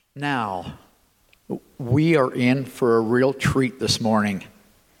Now, we are in for a real treat this morning.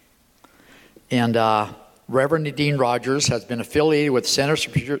 And Reverend Nadine Rogers has been affiliated with Center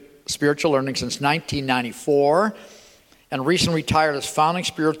for Spiritual Learning since 1994 and recently retired as founding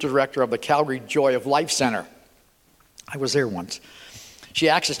spiritual director of the Calgary Joy of Life Center. I was there once. She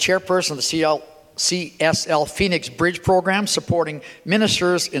acts as chairperson of the CSL Phoenix Bridge program, supporting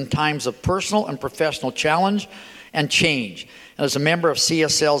ministers in times of personal and professional challenge and change, and as a member of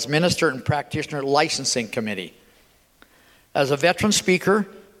CSL's Minister and Practitioner Licensing Committee. As a veteran speaker,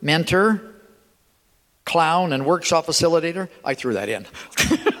 mentor, clown, and workshop facilitator, I threw that in.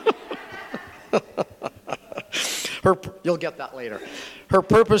 You'll get that later. Her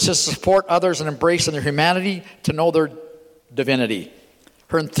purpose is to support others in embracing their humanity, to know their divinity.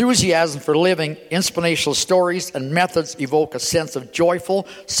 Her enthusiasm for living, inspirational stories, and methods evoke a sense of joyful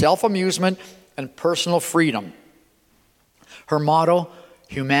self-amusement and personal freedom. Her motto,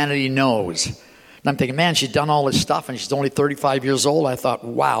 humanity knows. And I'm thinking, man, she's done all this stuff and she's only 35 years old. I thought,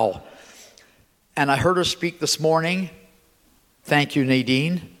 wow. And I heard her speak this morning. Thank you,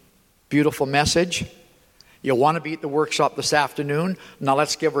 Nadine. Beautiful message. You'll want to be at the workshop this afternoon. Now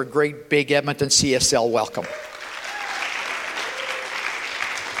let's give her a great big Edmonton CSL welcome.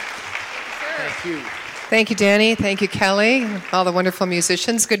 Thank you. Thank you, Danny. Thank you, Kelly. All the wonderful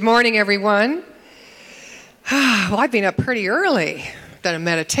musicians. Good morning, everyone. Well, I've been up pretty early. Done a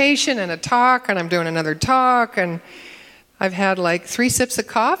meditation and a talk, and I'm doing another talk, and I've had like 3 sips of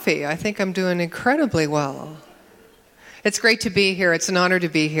coffee. I think I'm doing incredibly well. It's great to be here. It's an honor to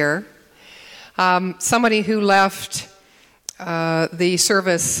be here. Somebody who left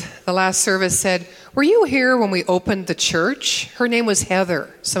the last service said, "Were you here when we opened the church?" Her name was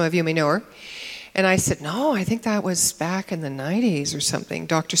Heather. Some of you may know her. And I said, "No, I think that was back in the 90s or something."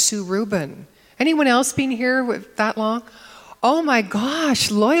 Dr. Sue Rubin. Anyone else been here that long? Oh my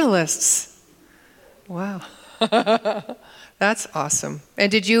gosh, loyalists. Wow. That's awesome.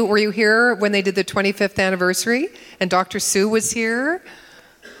 And were you here when they did the 25th anniversary and Dr. Sue was here?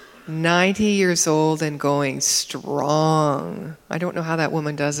 90 years old and going strong. I don't know how that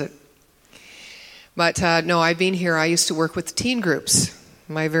woman does it. But no, I've been here. I used to work with teen groups,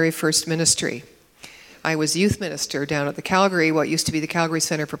 my very first ministry. I was youth minister down at the Calgary, what used to be the Calgary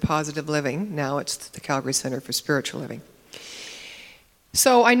Center for Positive Living. Now it's the Calgary Center for Spiritual Living.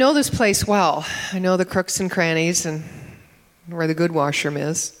 So I know this place well. I know the crooks and crannies and where the good washroom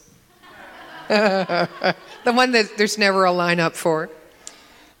is. The one that there's never a lineup for.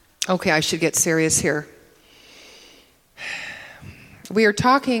 Okay, I should get serious here. We are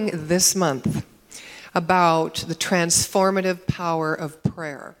talking this month about the transformative power of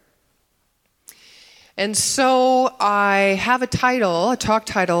prayer. And so I have a talk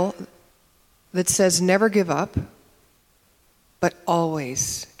title that says, "Never give up, but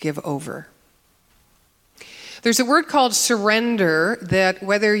always give over." There's a word called surrender that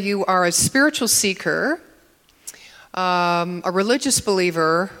whether you are a spiritual seeker, a religious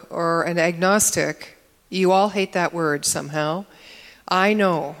believer, or an agnostic, you all hate that word somehow. I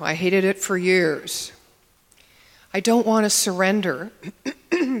know. I hated it for years. I don't want to surrender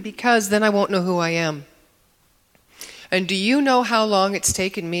because then I won't know who I am. And do you know how long it's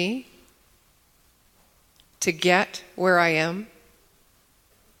taken me to get where I am?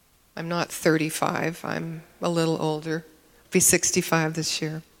 I'm not 35. I'm a little older. I'll be 65 this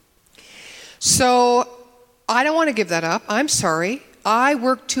year. So I don't want to give that up. I'm sorry. I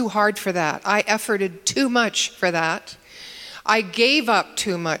worked too hard for that. I efforted too much for that. I gave up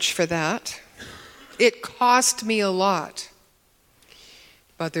too much for that. It cost me a lot.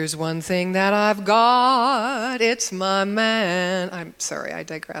 But there's one thing that I've got. It's my man. I'm sorry, I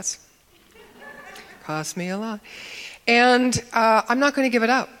digress. Cost me a lot. And I'm not going to give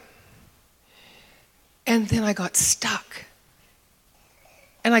it up. And then I got stuck.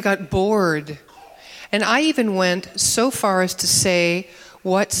 And I got bored. And I even went so far as to say,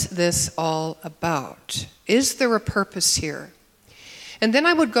 what's this all about? Is there a purpose here? And then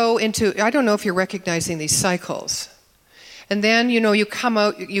I would go into, I don't know if you're recognizing these cycles. And then, you come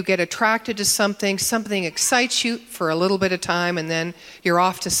out, you get attracted to something excites you for a little bit of time, and then you're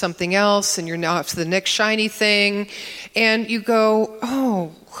off to something else, and you're now off to the next shiny thing. And you go,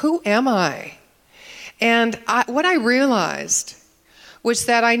 oh, who am I? And what I realized was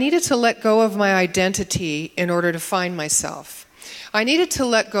that I needed to let go of my identity in order to find myself. I needed to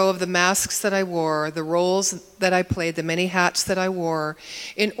let go of the masks that I wore, the roles that I played, the many hats that I wore,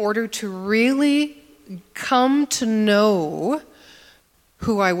 in order to really come to know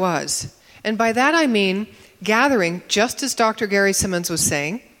who I was. And by that I mean gathering, just as Dr. Gary Simmons was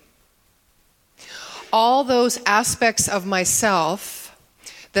saying, all those aspects of myself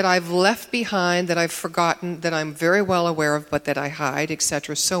that I've left behind, that I've forgotten, that I'm very well aware of, but that I hide,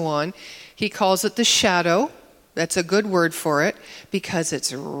 etc., so on. He calls it the shadow. That's a good word for it, because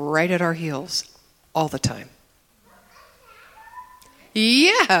it's right at our heels all the time.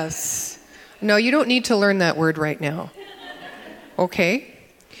 Yes. No, you don't need to learn that word right now. Okay?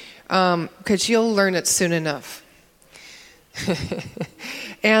 Because you'll learn it soon enough.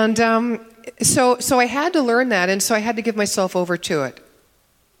 And so I had to learn that, and so I had to give myself over to it.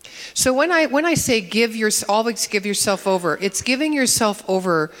 So when I say always give yourself over, it's giving yourself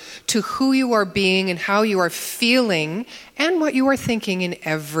over to who you are being and how you are feeling and what you are thinking in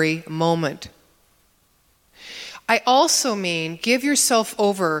every moment. I also mean give yourself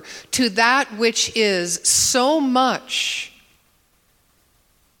over to that which is so much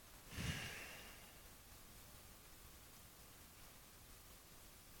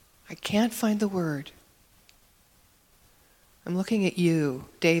I can't find the word. I'm looking at you,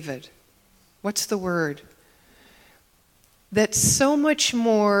 David. What's the word? That's so much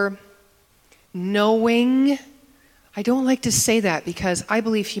more knowing. I don't like to say that because I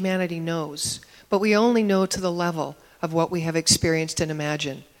believe humanity knows, but we only know to the level of what we have experienced and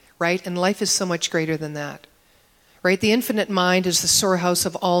imagined, right? And life is so much greater than that, right? The infinite mind is the storehouse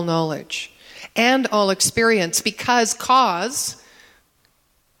of all knowledge and all experience, because cause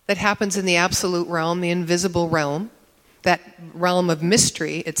that happens in the absolute realm, the invisible realm, that realm of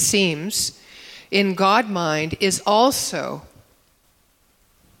mystery, it seems, in God mind is also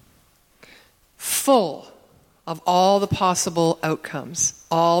full of all the possible outcomes,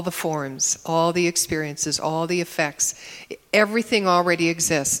 all the forms, all the experiences, all the effects. Everything already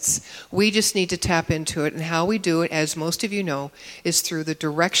exists. We just need to tap into it, and how we do it, as most of you know, is through the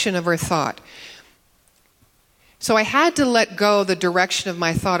direction of our thought. So I had to let go the direction of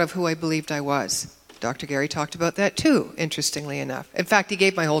my thought of who I believed I was. Dr. Gary talked about that too, interestingly enough. In fact, he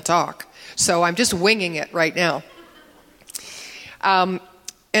gave my whole talk. So I'm just winging it right now. And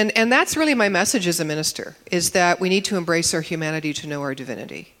that's really my message as a minister, is that we need to embrace our humanity to know our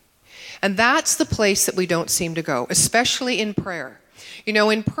divinity. And that's the place that we don't seem to go, especially in prayer. You know,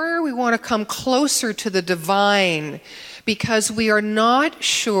 in prayer we want to come closer to the divine because we are not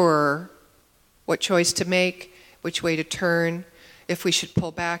sure what choice to make, which way to turn, if we should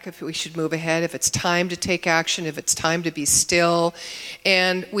pull back, if we should move ahead, if it's time to take action, if it's time to be still.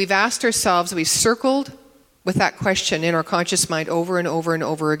 And we've asked ourselves, we've circled with that question in our conscious mind over and over and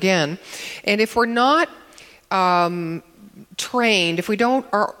over again. And if we're not trained, if we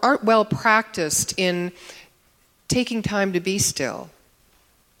aren't well practiced in taking time to be still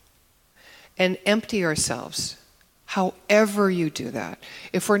and empty ourselves, however you do that,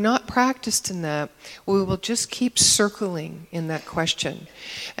 if we're not practiced in that, we will just keep circling in that question.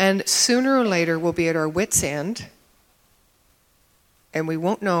 And sooner or later, we'll be at our wits' end, and we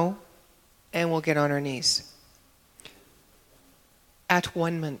won't know, and we'll get on our knees. At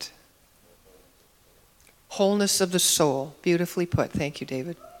one-ment. Wholeness of the soul. Beautifully put. Thank you,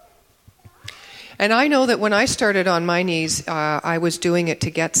 David. And I know that when I started on my knees, I was doing it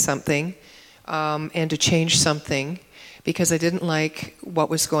to get something. And to change something, because I didn't like what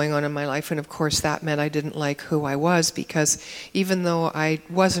was going on in my life. And of course that meant I didn't like who I was, because even though I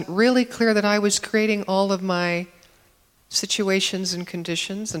wasn't really clear that I was creating all of my situations and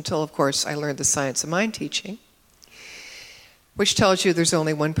conditions, until of course I learned the science of mind teaching, which tells you there's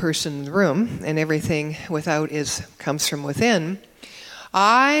only one person in the room and everything without comes from within.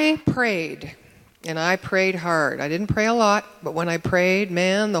 I prayed. And I prayed hard. I didn't pray a lot, but when I prayed,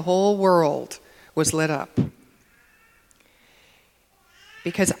 man, the whole world was lit up.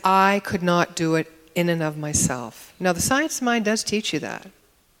 Because I could not do it in and of myself. Now, the science of mind does teach you that.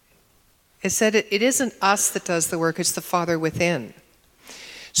 It said it isn't us that does the work, it's the Father within.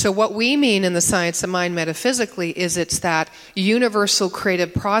 So what we mean in the science of mind metaphysically is it's that universal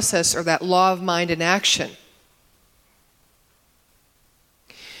creative process, or that law of mind in action,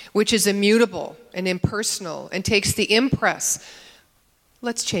 which is immutable and impersonal and takes the impress.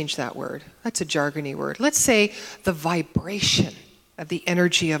 Let's change that word. That's a jargony word. Let's say the vibration of the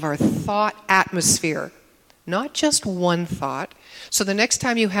energy of our thought atmosphere, not just one thought. So the next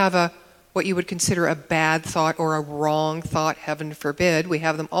time you have what you would consider a bad thought or a wrong thought, heaven forbid, we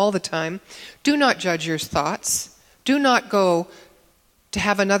have them all the time, do not judge your thoughts. Do not go to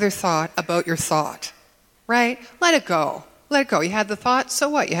have another thought about your thought, right? Let it go. Let it go. You had the thought, so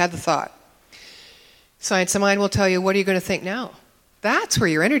what? You had the thought. Science of mind will tell you, what are you going to think now? That's where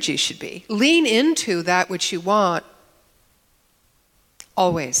your energy should be. Lean into that which you want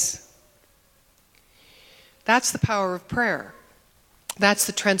always. That's the power of prayer. That's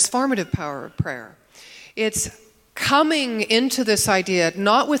the transformative power of prayer. It's coming into this idea,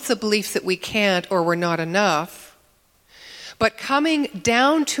 not with the belief that we can't or we're not enough, but coming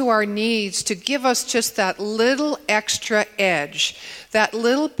down to our needs to give us just that little extra edge, that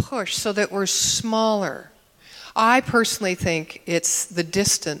little push so that we're smaller. I personally think it's the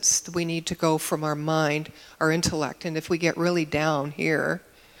distance that we need to go from our mind, our intellect. And if we get really down here,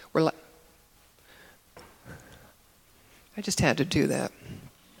 we're like, I just had to do that.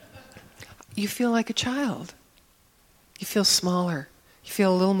 You feel like a child. You feel smaller. You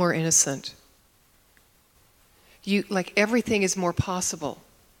feel a little more innocent. You, like, everything is more possible,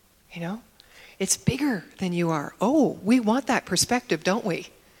 you know? It's bigger than you are. Oh, we want that perspective, don't we?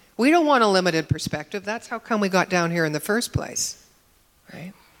 We don't want a limited perspective. That's how come we got down here in the first place,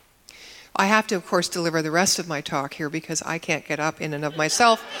 right? I have to, of course, deliver the rest of my talk here because I can't get up in and of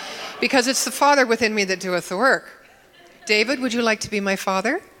myself because it's the Father within me that doeth the work. David, would you like to be my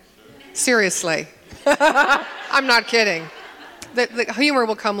father? Seriously. I'm not kidding. The humor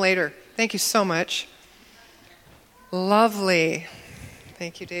will come later. Thank you so much. Lovely.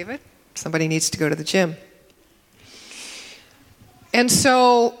 Thank you, David. Somebody needs to go to the gym. And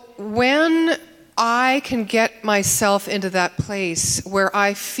so when I can get myself into that place where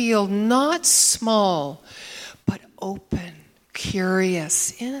I feel not small, but open,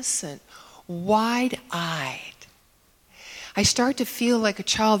 curious, innocent, wide-eyed, I start to feel like a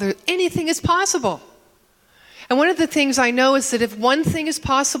child that anything is possible. And one of the things I know is that if one thing is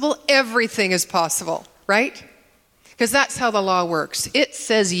possible, everything is possible, right? Because that's how the law works. It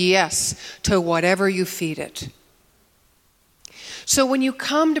says yes to whatever you feed it. So when you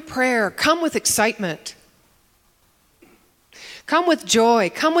come to prayer, come with excitement. Come with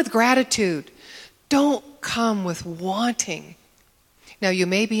joy. Come with gratitude. Don't come with wanting. Now, you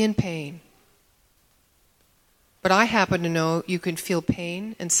may be in pain. But I happen to know you can feel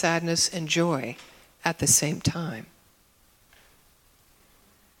pain and sadness and joy at the same time.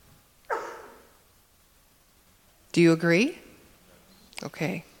 Do you agree?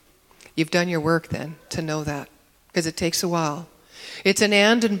 Okay. You've done your work then to know that, because it takes a while. It's an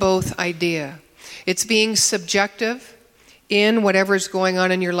and both idea. It's being subjective in whatever's going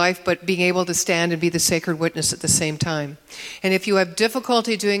on in your life, but being able to stand and be the sacred witness at the same time. And if you have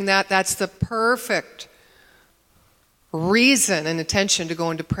difficulty doing that, that's the perfect reason and intention to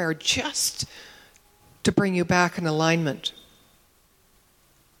go into prayer, just to bring you back in alignment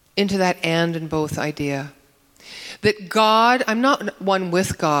into that and both idea. That God, I'm not one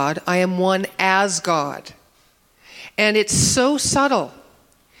with God, I am one as God. And it's so subtle.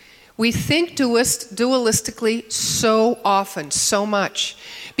 We think dualistically so often, so much,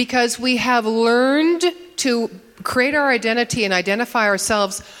 because we have learned to create our identity and identify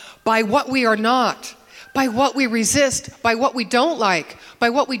ourselves by what we are not, by what we resist, by what we don't like,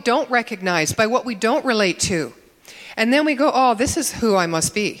 by what we don't recognize, by what we don't relate to. And then we go, oh, this is who I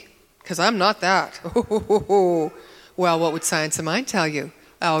must be, because I'm not that. Well, what would Science of Mind tell you?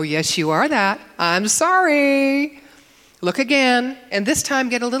 Oh, yes, you are that. I'm sorry. Look again, and this time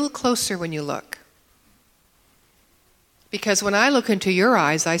get a little closer when you look. Because when I look into your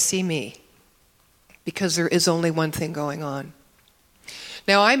eyes, I see me. Because there is only one thing going on.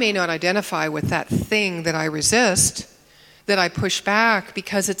 Now, I may not identify with that thing that I resist, that I push back,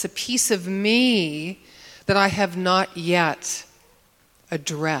 because it's a piece of me that I have not yet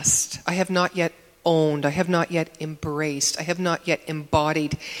addressed. I have not yet owned. I have not yet embraced. I have not yet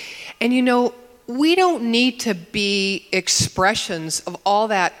embodied. And you know, we don't need to be expressions of all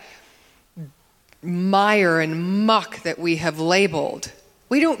that mire and muck that we have labeled.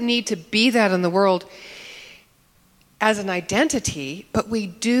 We don't need to be that in the world as an identity, but we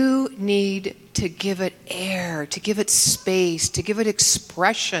do need to give it air, to give it space, to give it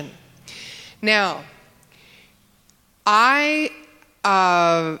expression. Now, I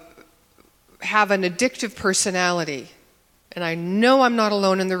have an addictive personality. And I know I'm not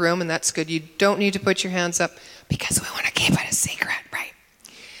alone in the room, and that's good. You don't need to put your hands up because we want to keep it a secret, right?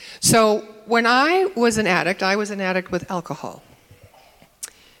 So when I was an addict with alcohol.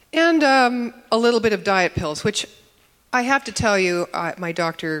 And a little bit of diet pills, which I have to tell you, my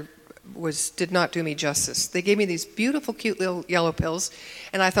doctor did not do me justice. They gave me these beautiful, cute little yellow pills,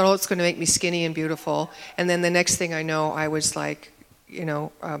 and I thought, oh, it's going to make me skinny and beautiful. And then the next thing I know, I was like, the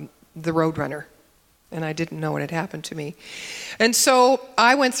Roadrunner. And I didn't know what had happened to me. And so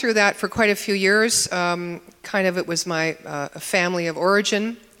I went through that for quite a few years. It was my family of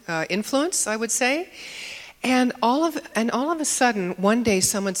origin influence, I would say. And all of a sudden, one day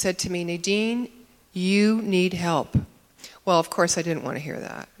someone said to me, Nadine, you need help. Well, of course I didn't want to hear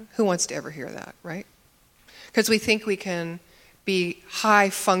that. Who wants to ever hear that, right? Because we think we can be high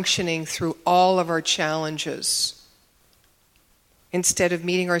functioning through all of our challenges. instead of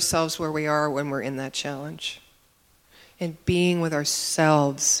meeting ourselves where we are when we're in that challenge, and being with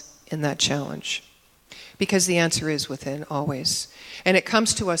ourselves in that challenge. Because the answer is within, always. And it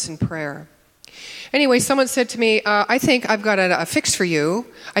comes to us in prayer. Anyway, someone said to me, I think I've got a fix for you.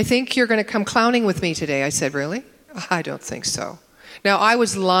 I think you're going to come clowning with me today. I said, really? I don't think so. Now, I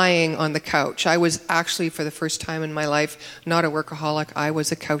was lying on the couch. I was actually, for the first time in my life, not a workaholic. I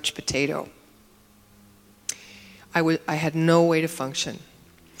was a couch potato. I had no way to function.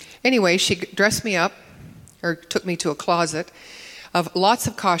 Anyway, she dressed me up, or took me to a closet of lots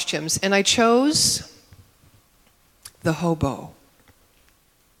of costumes, and I chose the hobo.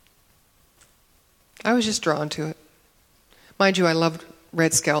 I was just drawn to it. Mind you, I loved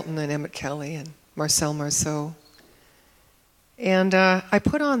Red Skelton and Emmett Kelly and Marcel Marceau. And I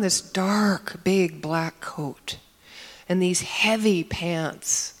put on this dark, big black coat and these heavy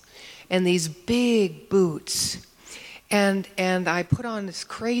pants and these big boots. And I put on this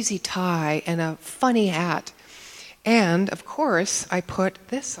crazy tie and a funny hat. And, of course, I put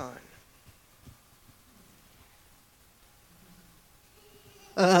this on.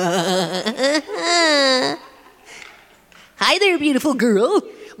 Hi there, beautiful girl.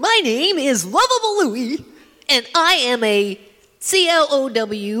 My name is Lovable Louie, and I am a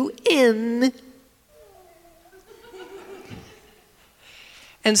CLOWN.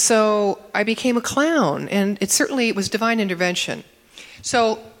 And so I became a clown, and it was divine intervention.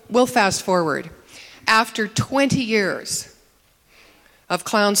 So we'll fast forward. After 20 years of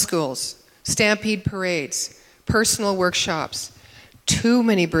clown schools, stampede parades, personal workshops, too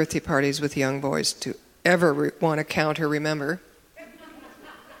many birthday parties with young boys to ever want to count or remember.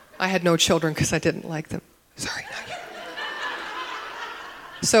 I had no children because I didn't like them. Sorry, not you.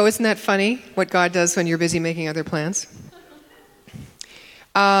 So isn't that funny, what God does when you're busy making other plans?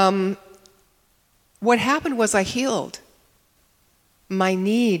 What happened was I healed my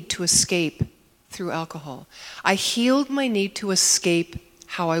need to escape through alcohol. I healed my need to escape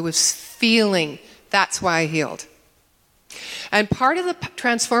how I was feeling. That's why I healed. And part of the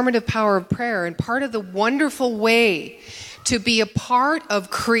transformative power of prayer, and part of the wonderful way to be a part of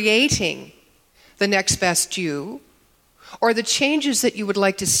creating the next best you, or the changes that you would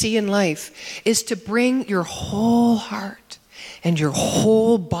like to see in life, is to bring your whole heart and your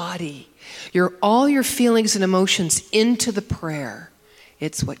whole body, all your feelings and emotions into the prayer.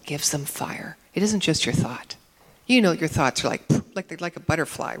 It's what gives them fire. It isn't just your thought. You know your thoughts are like a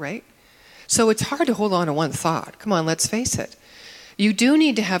butterfly, right? So it's hard to hold on to one thought. Come on, let's face it. You do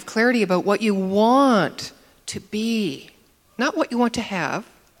need to have clarity about what you want to be. Not what you want to have,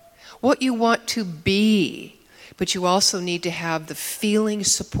 what you want to be. But you also need to have the feeling,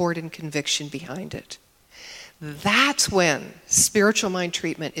 support, and conviction behind it. That's when spiritual mind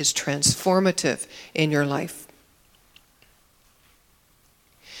treatment is transformative in your life.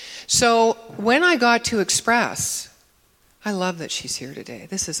 So when I got to Express, I love that she's here today.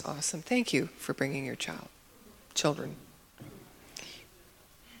 This is awesome. Thank you for bringing your children.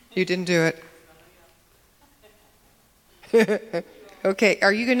 You didn't do it. Okay,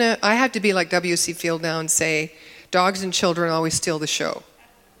 are you gonna, I have to be like W.C. Field now and say, dogs and children always steal the show.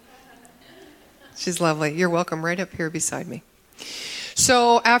 She's lovely. You're welcome right up here beside me.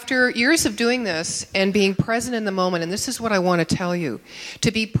 So after years of doing this and being present in the moment, and this is what I want to tell you,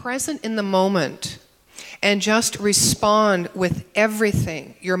 to be present in the moment and just respond with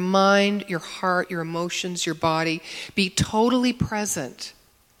everything, your mind, your heart, your emotions, your body, be totally present.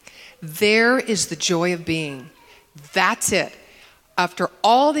 There is the joy of being. That's it. After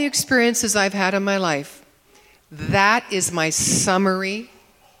all the experiences I've had in my life, that is my summary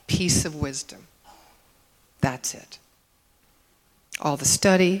piece of wisdom. That's it. All the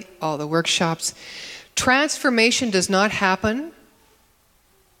study, all the workshops. Transformation does not happen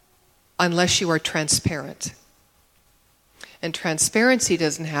unless you are transparent. And transparency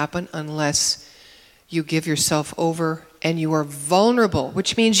doesn't happen unless you give yourself over and you are vulnerable,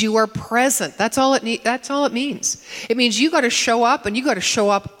 which means you are present. That's all it means. It means you got to show up, and you got to show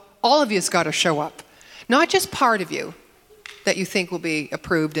up. All of you's got to show up. Not just part of you that you think will be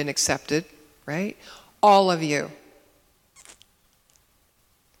approved and accepted, right? All of you.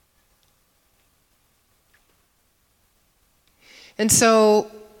 And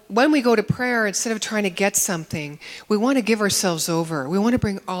so when we go to prayer, instead of trying to get something, we want to give ourselves over. We want to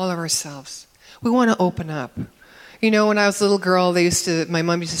bring all of ourselves. We want to open up. You know, when I was a little girl, my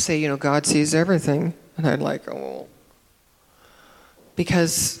mom used to say, God sees everything. And I'd like, oh.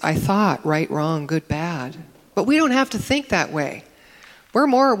 Because I thought right, wrong, good, bad. But we don't have to think that way. We're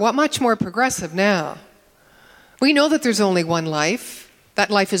much more progressive now. We know that there's only one life. That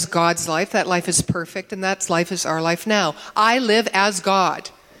life is God's life. That life is perfect, and that life is our life now. I live as God.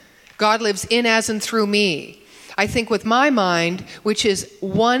 God lives in, as, and through me. I think with my mind, which is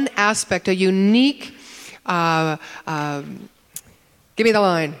one aspect, a unique, give me the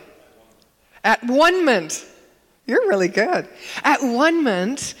line. At one-ment. You're really good. At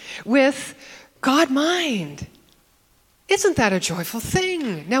one-ment with God mind. Isn't that a joyful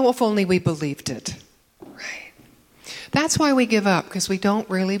thing? Now, if only we believed it. Right. That's why we give up, because we don't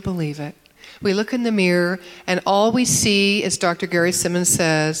really believe it. We look in the mirror, and all we see, as Dr. Gary Simmons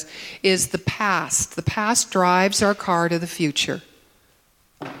says, is the past. The past drives our car to the future.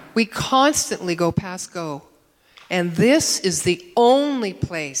 We constantly go past go. And this is the only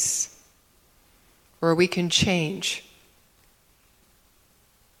place where we can change.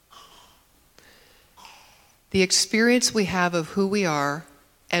 The experience we have of who we are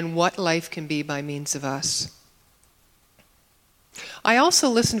and what life can be by means of us. I also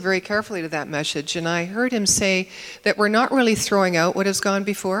listened very carefully to that message, and I heard him say that we're not really throwing out what has gone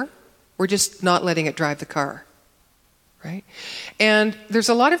before. We're just not letting it drive the car. Right? And there's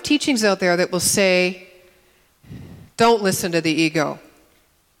a lot of teachings out there that will say, don't listen to the ego.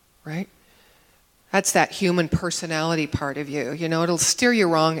 Right? That's that human personality part of you. You know, it'll steer you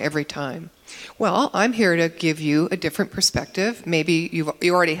wrong every time. Well, I'm here to give you a different perspective. Maybe you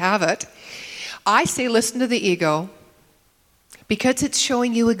already have it. I say listen to the ego because it's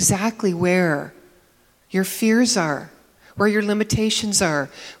showing you exactly where your fears are, where your limitations are,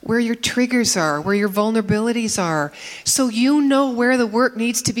 where your triggers are, where your vulnerabilities are. So you know where the work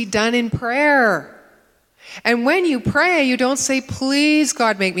needs to be done in prayer. And when you pray, you don't say, please,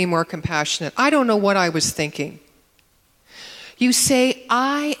 God, make me more compassionate. I don't know what I was thinking. You say,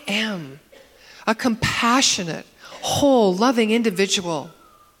 I am a compassionate, whole, loving individual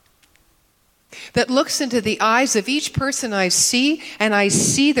that looks into the eyes of each person I see, and I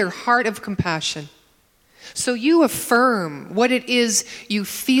see their heart of compassion. So you affirm what it is you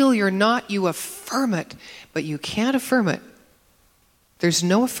feel you're not. You affirm it, but you can't affirm it. There's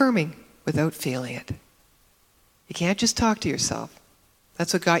no affirming without feeling it. You can't just talk to yourself.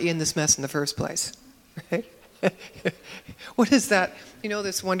 That's what got you in this mess in the first place. Right? What is that? You know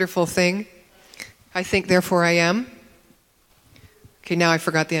this wonderful thing? I think, therefore I am. Okay, now I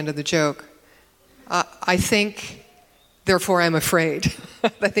forgot the end of the joke. I think, therefore I'm afraid.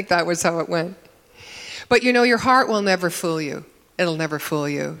 I think that was how it went. But you know, your heart will never fool you. It'll never fool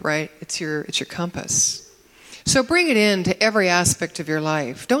you, right? It's your compass. So bring it into every aspect of your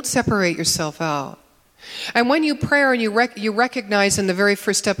life. Don't separate yourself out. And when you pray and you recognize in the very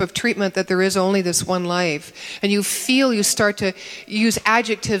first step of treatment that there is only this one life, and you feel you start to use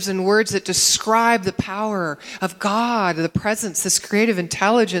adjectives and words that describe the power of God, the presence, this creative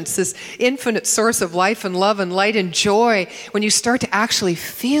intelligence, this infinite source of life and love and light and joy, when you start to actually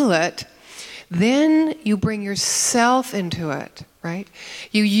feel it, then you bring yourself into it, right?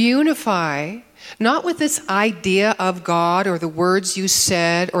 You unify, not with this idea of God or the words you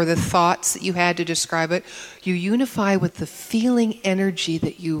said or the thoughts that you had to describe it. You unify with the feeling energy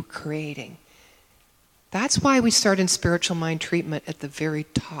that you're creating. That's why we start in spiritual mind treatment at the very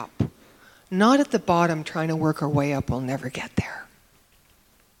top. Not at the bottom trying to work our way up. We'll never get there.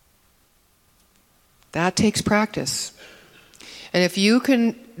 That takes practice. And if you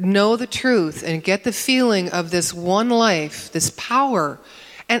can know the truth and get the feeling of this one life, this power,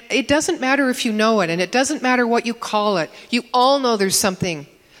 and it doesn't matter if you know it, and it doesn't matter what you call it. You all know there's something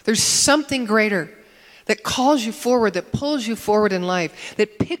greater that calls you forward, that pulls you forward in life,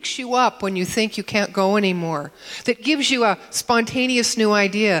 that picks you up when you think you can't go anymore, that gives you a spontaneous new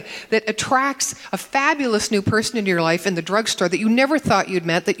idea, that attracts a fabulous new person into your life in the drugstore that you never thought you'd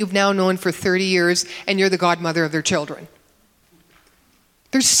met, that you've now known for 30 years, and you're the godmother of their children.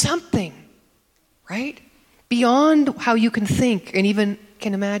 There's something, right? Beyond how you can think and even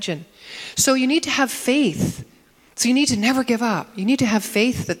can imagine. So you need to have faith. So you need to never give up. You need to have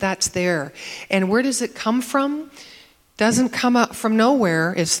faith that that's there. And where does it come from? Doesn't come up from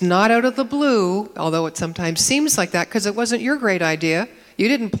nowhere. It's not out of the blue, although it sometimes seems like that because it wasn't your great idea. You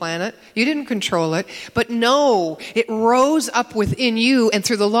didn't plan it. You didn't control it. But no, it rose up within you and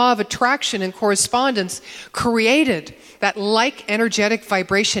through the law of attraction and correspondence created that like energetic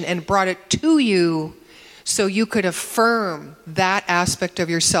vibration and brought it to you so you could affirm that aspect of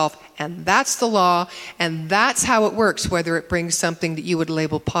yourself. And that's the law, and that's how it works, whether it brings something that you would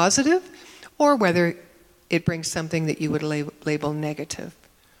label positive or whether it brings something that you would label negative.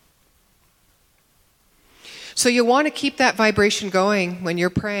 So you want to keep that vibration going when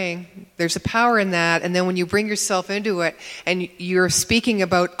you're praying. There's a power in that. And then when you bring yourself into it and you're speaking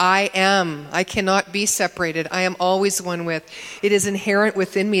about I am, I cannot be separated, I am always one with. It is inherent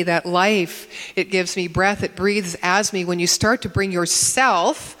within me, that life. It gives me breath, it breathes as me. When you start to bring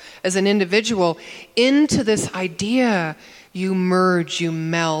yourself as an individual into this idea, you merge, you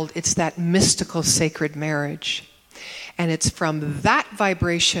meld. It's that mystical sacred marriage. And it's from that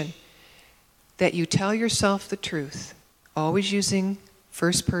vibration that you tell yourself the truth, always using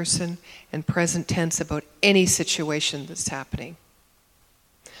first person and present tense about any situation that's happening.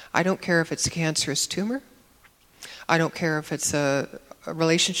 I don't care if it's a cancerous tumor. I don't care if it's a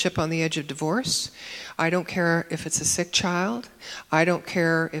relationship on the edge of divorce. I don't care if it's a sick child. I don't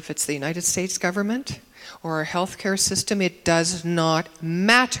care if it's the United States government or our healthcare system. It does not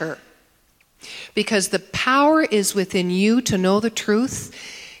matter. Because the power is within you to know the truth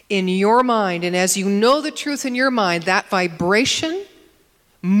in your mind. And as you know the truth in your mind, that vibration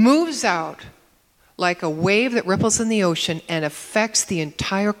moves out like a wave that ripples in the ocean and affects the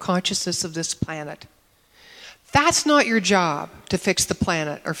entire consciousness of this planet. That's not your job to fix the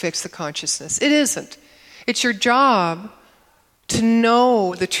planet or fix the consciousness. It isn't. It's your job to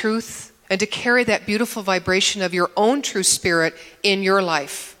know the truth and to carry that beautiful vibration of your own true spirit in your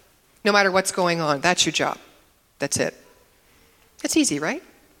life, no matter what's going on. That's your job. That's it. It's easy, right?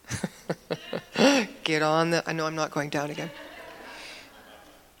 Get on I know I'm not going down again.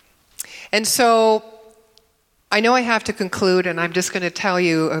 And so I know I have to conclude, and I'm just going to tell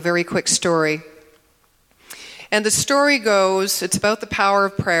you a very quick story. And the story goes, it's about the power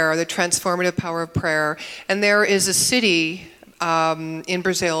of prayer, the transformative power of prayer. And there is a city in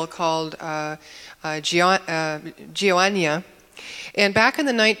Brazil called Goiânia. And back in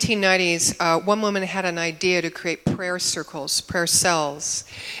the 1990s, one woman had an idea to create prayer circles, prayer cells.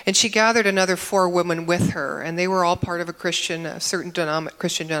 And she gathered another 4 women with her. And they were all part of a certain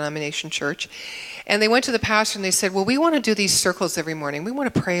Christian denomination church. And they went to the pastor and they said, well, we want to do these circles every morning. We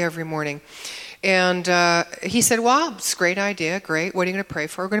want to pray every morning. And he said, well, it's a great idea, great. What are you going to pray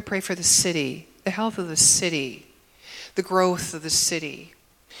for? We're going to pray for the city, the health of the city, the growth of the city.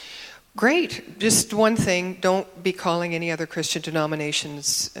 Great. Just one thing, don't be calling any other Christian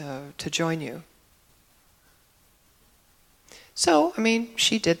denominations to join you. So,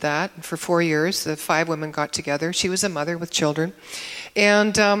 she did that. And for 4 years, the 5 women got together. She was a mother with children.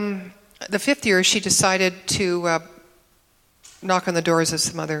 And the 5th year, she decided to knock on the doors of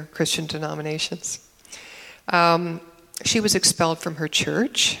some other Christian denominations. She was expelled from her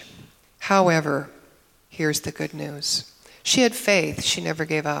church. However, here's the good news. She had faith. She never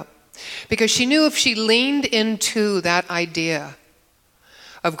gave up. Because she knew if she leaned into that idea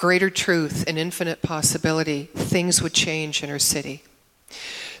of greater truth and infinite possibility, things would change in her city.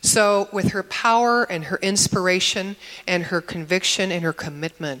 So with her power and her inspiration and her conviction and her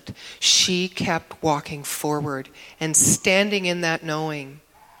commitment, she kept walking forward and standing in that knowing.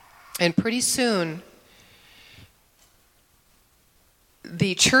 And pretty soon,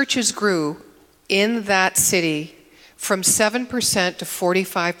 the churches grew in that city from 7% to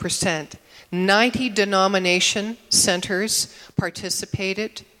 45%. 90 denomination centers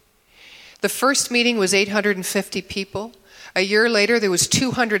participated. The first meeting was 850 people. A year later, there was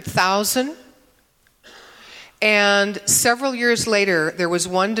 200,000. And several years later, there was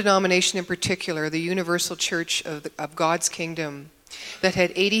one denomination in particular, the Universal Church of God's Kingdom, that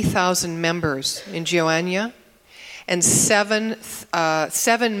had 80,000 members in Goiânia, and 7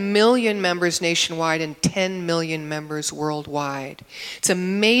 million members nationwide and 10 million members worldwide. It's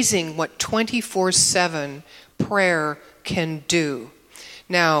amazing what 24/7 prayer can do.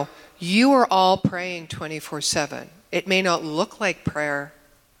 Now, you are all praying 24/7. It may not look like prayer,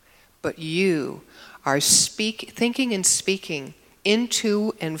 but you are thinking and speaking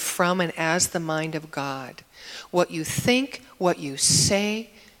into and from and as the mind of God. What you think, what you say,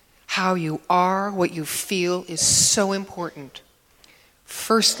 how you are, what you feel is so important.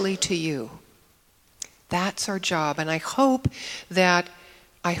 Firstly to you. That's our job. And I hope that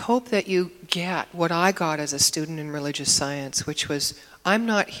you get what I got as a student in religious science, which was, I'm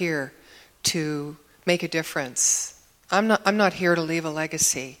not here to make a difference. I'm not here to leave a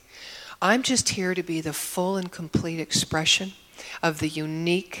legacy. I'm just here to be the full and complete expression of the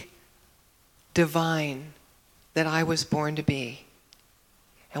unique divine that I was born to be.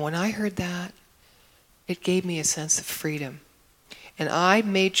 And when I heard that, it gave me a sense of freedom. And I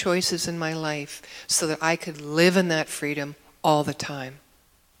made choices in my life so that I could live in that freedom all the time.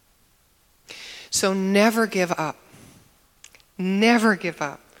 So never give up. Never give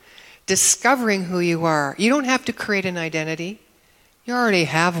up. Discovering who you are. You don't have to create an identity. You already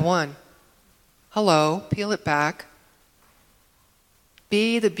have one. Hello, peel it back.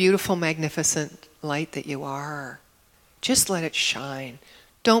 Be the beautiful, magnificent light that you are. Just let it shine.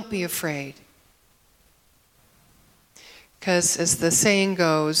 Don't be afraid. Because as the saying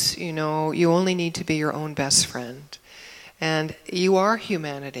goes, you only need to be your own best friend. And you are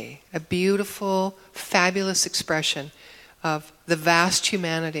humanity, a beautiful, fabulous expression of the vast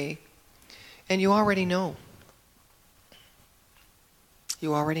humanity. And you already know.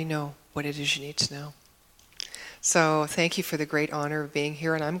 You already know what it is you need to know. So thank you for the great honor of being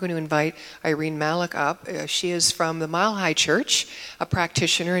here. And I'm going to invite Irene Malik up. She is from the Mile High Church, a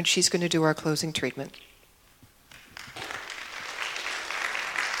practitioner, and she's going to do our closing treatment.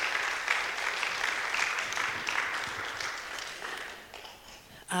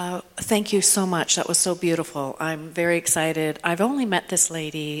 Thank you so much. That was so beautiful. I'm very excited. I've only met this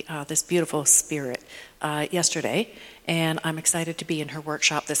lady, this beautiful spirit, yesterday, and I'm excited to be in her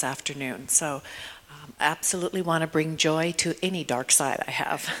workshop this afternoon. So absolutely want to bring joy to any dark side I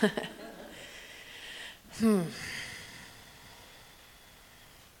have.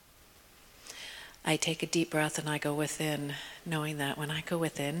 I take a deep breath and I go within, knowing that when I go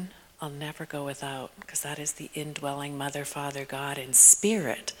within, I'll never go without, because that is the indwelling Mother, Father, God, and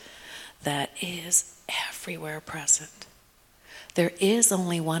Spirit that is everywhere present. There is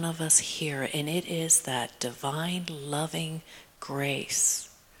only one of us here, and it is that divine, loving grace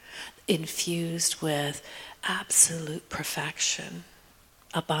infused with absolute perfection,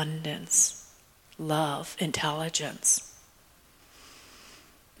 abundance, love, intelligence,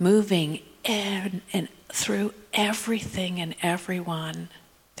 moving in and through everything and everyone.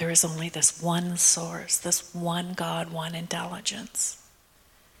 There is only this one source, this one God, one intelligence,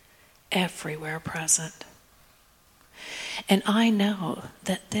 everywhere present. And I know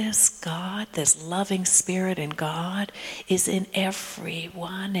that this God, this loving spirit in God, is in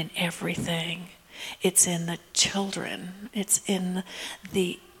everyone and everything. It's in the children. It's in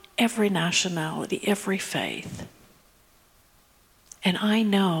every nationality, every faith. And I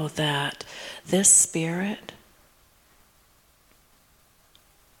know that this spirit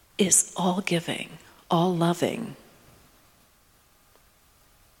is all giving, all loving.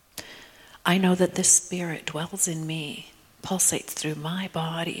 I know that this spirit dwells in me, pulsates through my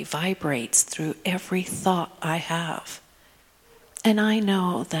body, vibrates through every thought I have. And I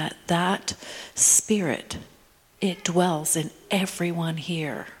know that that spirit, it dwells in everyone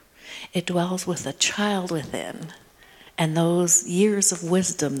here. It dwells with a child within, and those years of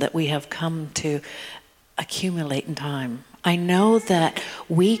wisdom that we have come to accumulate in time. I know that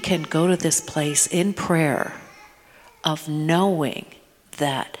we can go to this place in prayer of knowing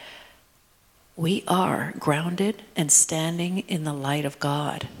that we are grounded and standing in the light of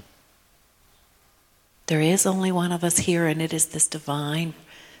God. There is only one of us here, and it is this divine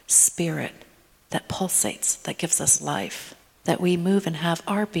spirit that pulsates, that gives us life, that we move and have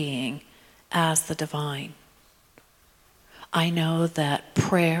our being as the divine. I know that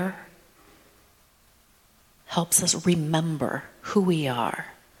prayer helps us remember who we are,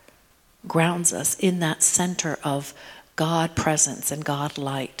 grounds us in that center of God presence and God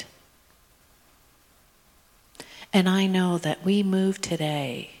light. And I know that we move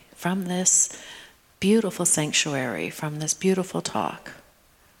today from this beautiful sanctuary, from this beautiful talk,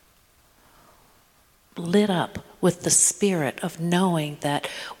 lit up with the spirit of knowing that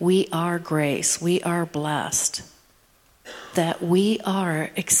we are grace, we are blessed, that we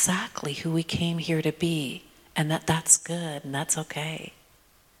are exactly who we came here to be, and that that's good and that's okay,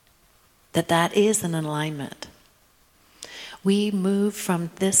 that is an alignment. We move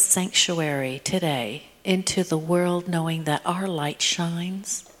from this sanctuary today into the world knowing that our light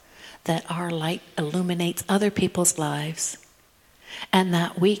shines, that our light illuminates other people's lives, and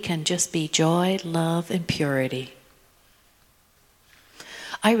that we can just be joy, love, and purity.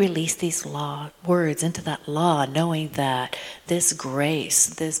 I release these words into that law, knowing that this grace,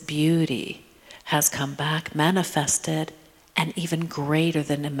 this beauty has come back manifested and even greater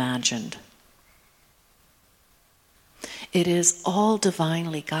than imagined. It is all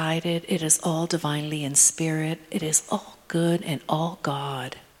divinely guided. It is all divinely in spirit. It is all good and all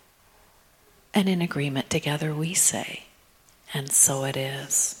God. And in agreement together we say, and so it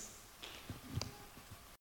is.